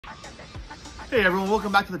Hey everyone,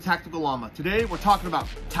 welcome back to the Tactical Llama. Today we're talking about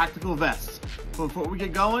tactical vests. So before we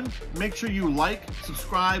get going, make sure you like,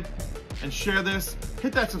 subscribe, and share this.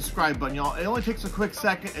 Hit that subscribe button, y'all. It only takes a quick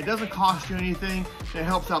second. It doesn't cost you anything. It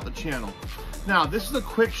helps out the channel. Now, this is a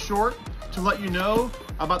quick short to let you know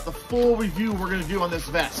about the full review we're gonna do on this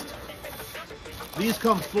vest. These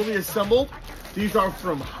come fully assembled. These are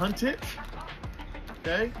from Huntit,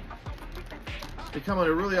 okay? They come in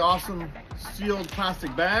a really awesome sealed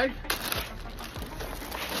plastic bag.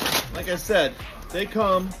 Like I said, they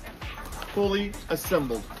come fully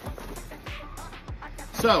assembled.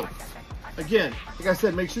 So, again, like I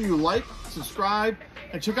said, make sure you like, subscribe,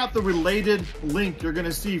 and check out the related link you're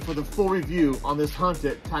gonna see for the full review on this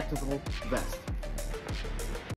Huntit tactical vest.